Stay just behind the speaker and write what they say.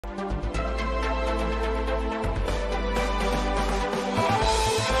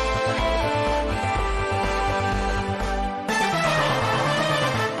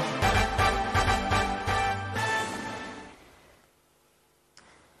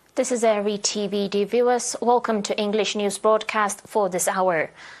This is ERi-TV, dear viewers. Welcome to English news broadcast for this hour.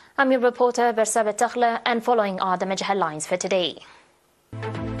 I'm your reporter Bersabet Takhla, and following are the major headlines for today.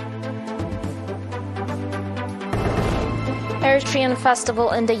 Eritrean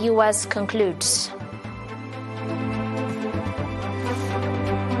festival in the US concludes.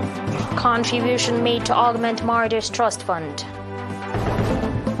 Contribution made to augment Martyrs Trust Fund.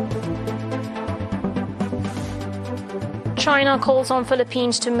 China calls on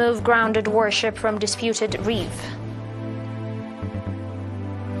Philippines to move grounded warship from disputed reef.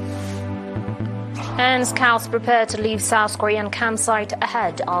 And scouts prepare to leave South Korean campsite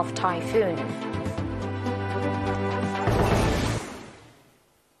ahead of typhoon.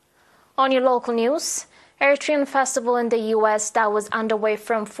 On your local news, Eritrean festival in the US that was underway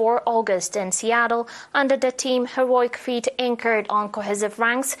from 4 August in Seattle under the team Heroic Feet anchored on cohesive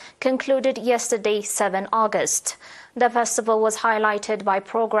ranks concluded yesterday, 7 August. The festival was highlighted by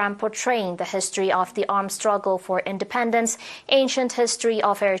program portraying the history of the armed struggle for independence, ancient history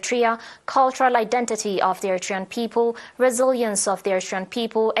of Eritrea, cultural identity of the Eritrean people, resilience of the Eritrean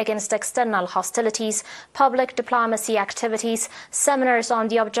people against external hostilities, public diplomacy activities, seminars on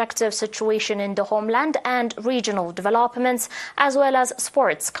the objective situation in the homeland and regional developments, as well as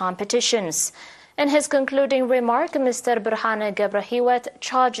sports competitions. In his concluding remark, Mr. Burhane Gebrehiyot,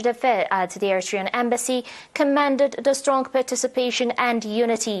 charge d'affaires at the Eritrean embassy, commended the strong participation and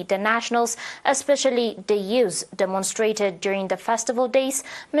unity the nationals, especially the youth, demonstrated during the festival days.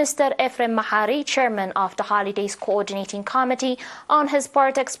 Mr. Ephraim Mahari, chairman of the Holidays Coordinating Committee, on his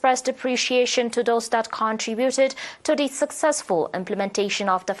part expressed appreciation to those that contributed to the successful implementation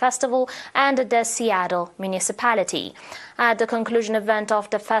of the festival and the Seattle municipality. At the conclusion event of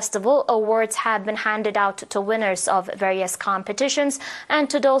the festival, awards have been handed out to winners of various competitions and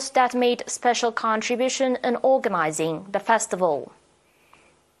to those that made special contribution in organizing the festival.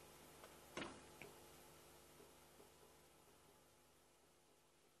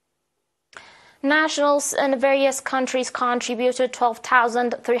 Nationals in various countries contributed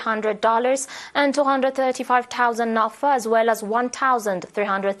 $12,300 and 235,000 NAFA as well as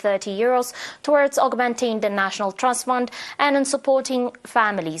 1,330 euros towards augmenting the National Trust Fund and in supporting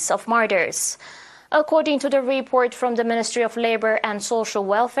families of martyrs. According to the report from the Ministry of Labour and Social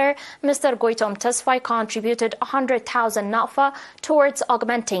Welfare, Mr. Goitom Tesfai contributed 100,000 NAFA towards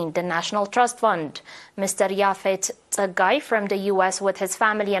augmenting the National Trust Fund. Mr. Yafet Tsagay from the US with his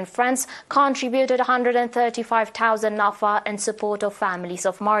family and friends contributed 135,000 NAFA in support of families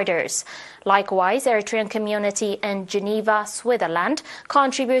of martyrs. Likewise, Eritrean community in Geneva, Switzerland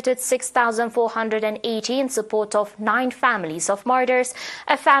contributed 6,480 in support of 9 families of martyrs.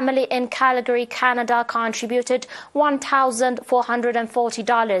 A family in Calgary, Canada contributed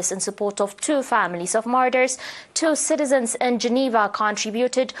 $1,440 in support of 2 families of martyrs. 2 citizens in Geneva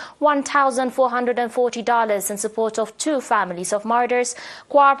contributed $1,440 in support of 2 families of martyrs.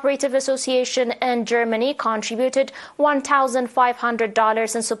 Cooperative Association in Germany contributed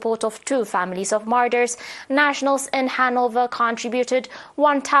 $1,500 in support of 2 families of martyrs. Nationals in Hanover contributed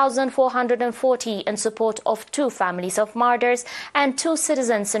 $1,440 in support of 2 families of martyrs, and 2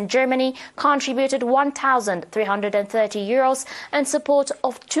 citizens in Germany contributed 1,330 euros in support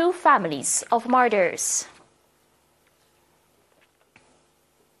of 2 families of martyrs.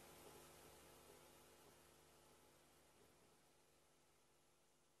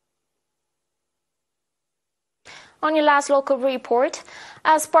 On your last local report,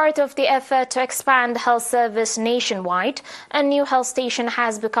 as part of the effort to expand health service nationwide, a new health station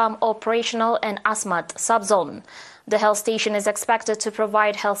has become operational in Asmat subzone. The health station is expected to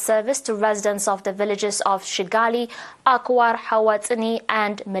provide health service to residents of the villages of Shigali, Akwar, Hawatsini,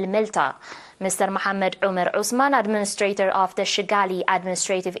 and Milmilta. Mr. Mohammed Umar Usman, administrator of the Shigali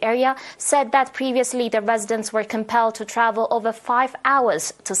administrative area, said that previously the residents were compelled to travel over 5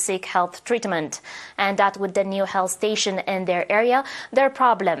 hours to seek health treatment, and that with the new health station in their area, their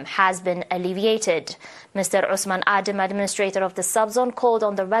problem has been alleviated. Mr. Usman Adam, administrator of the subzone, called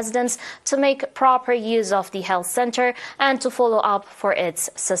on the residents to make proper use of the health center and to follow up for its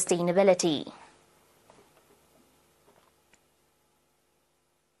sustainability.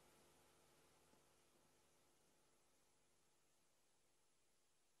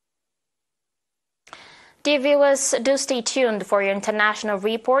 Dear viewers, do stay tuned for your international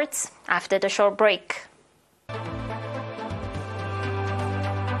reports after the short break.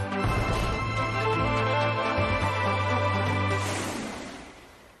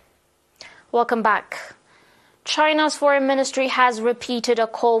 Welcome back. China's foreign ministry has repeated a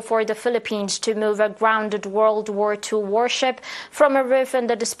call for the Philippines to move a grounded World War II warship from a reef in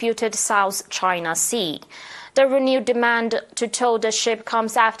the disputed South China Sea. The renewed demand to tow the ship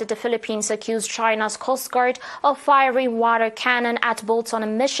comes after the Philippines accused China's Coast Guard of firing water cannon at boats on a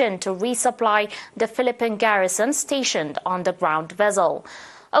mission to resupply the Philippine garrison stationed on the ground vessel.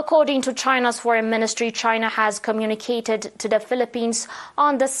 According to China's foreign ministry, China has communicated to the Philippines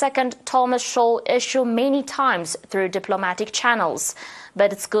on the second Thomas Shoal issue many times through diplomatic channels,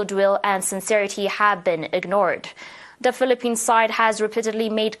 but its goodwill and sincerity have been ignored. The Philippine side has repeatedly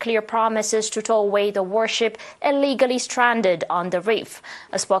made clear promises to tow away the warship illegally stranded on the reef,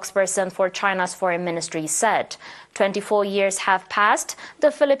 a spokesperson for China's foreign ministry said. 24 years have passed. The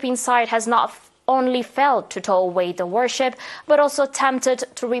Philippine side has not only failed to tow away the warship, but also attempted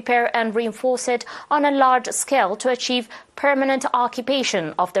to repair and reinforce it on a large scale to achieve permanent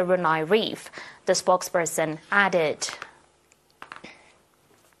occupation of the Runai Reef, the spokesperson added.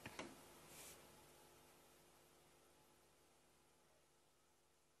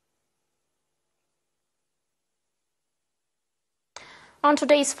 On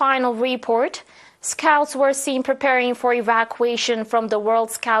today's final report, scouts were seen preparing for evacuation from the World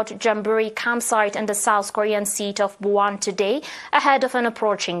Scout Jamboree campsite in the South Korean city of Busan today ahead of an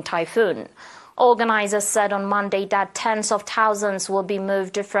approaching typhoon. Organizers said on Monday that tens of thousands will be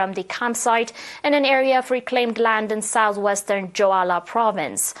moved from the campsite in an area of reclaimed land in southwestern Jeolla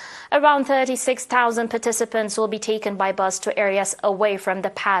province. Around 36,000 participants will be taken by bus to areas away from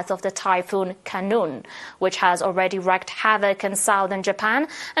the path of the typhoon Kanun, which has already wreaked havoc in southern Japan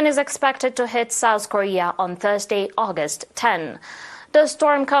and is expected to hit South Korea on Thursday, August 10. The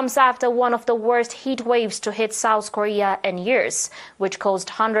storm comes after one of the worst heat waves to hit South Korea in years, which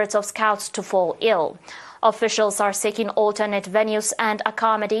caused hundreds of scouts to fall ill. Officials are seeking alternate venues and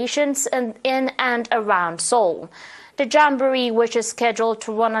accommodations in and around Seoul. The Jamboree, which is scheduled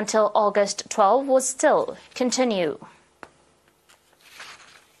to run until August 12, will still continue.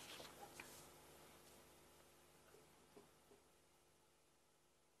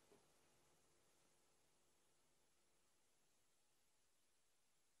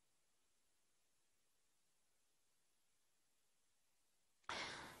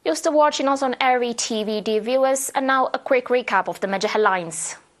 You're still watching us on ERi-TV, dear viewers, and now a quick recap of the major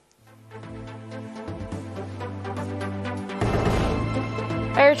headlines.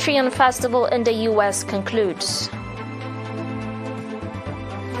 Eritrean festival in the U.S. concludes.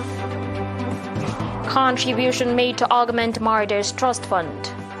 Contribution made to augment Martyrs Trust Fund.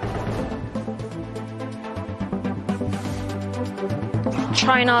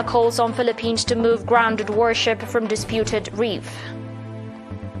 China calls on Philippines to move grounded warship from disputed reef.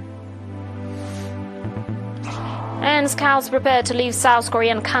 And scouts prepare to leave South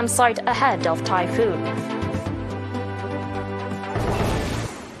Korean campsite ahead of typhoon.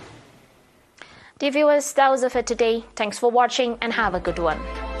 Dear viewers, that was it for today. Thanks for watching and have a good one.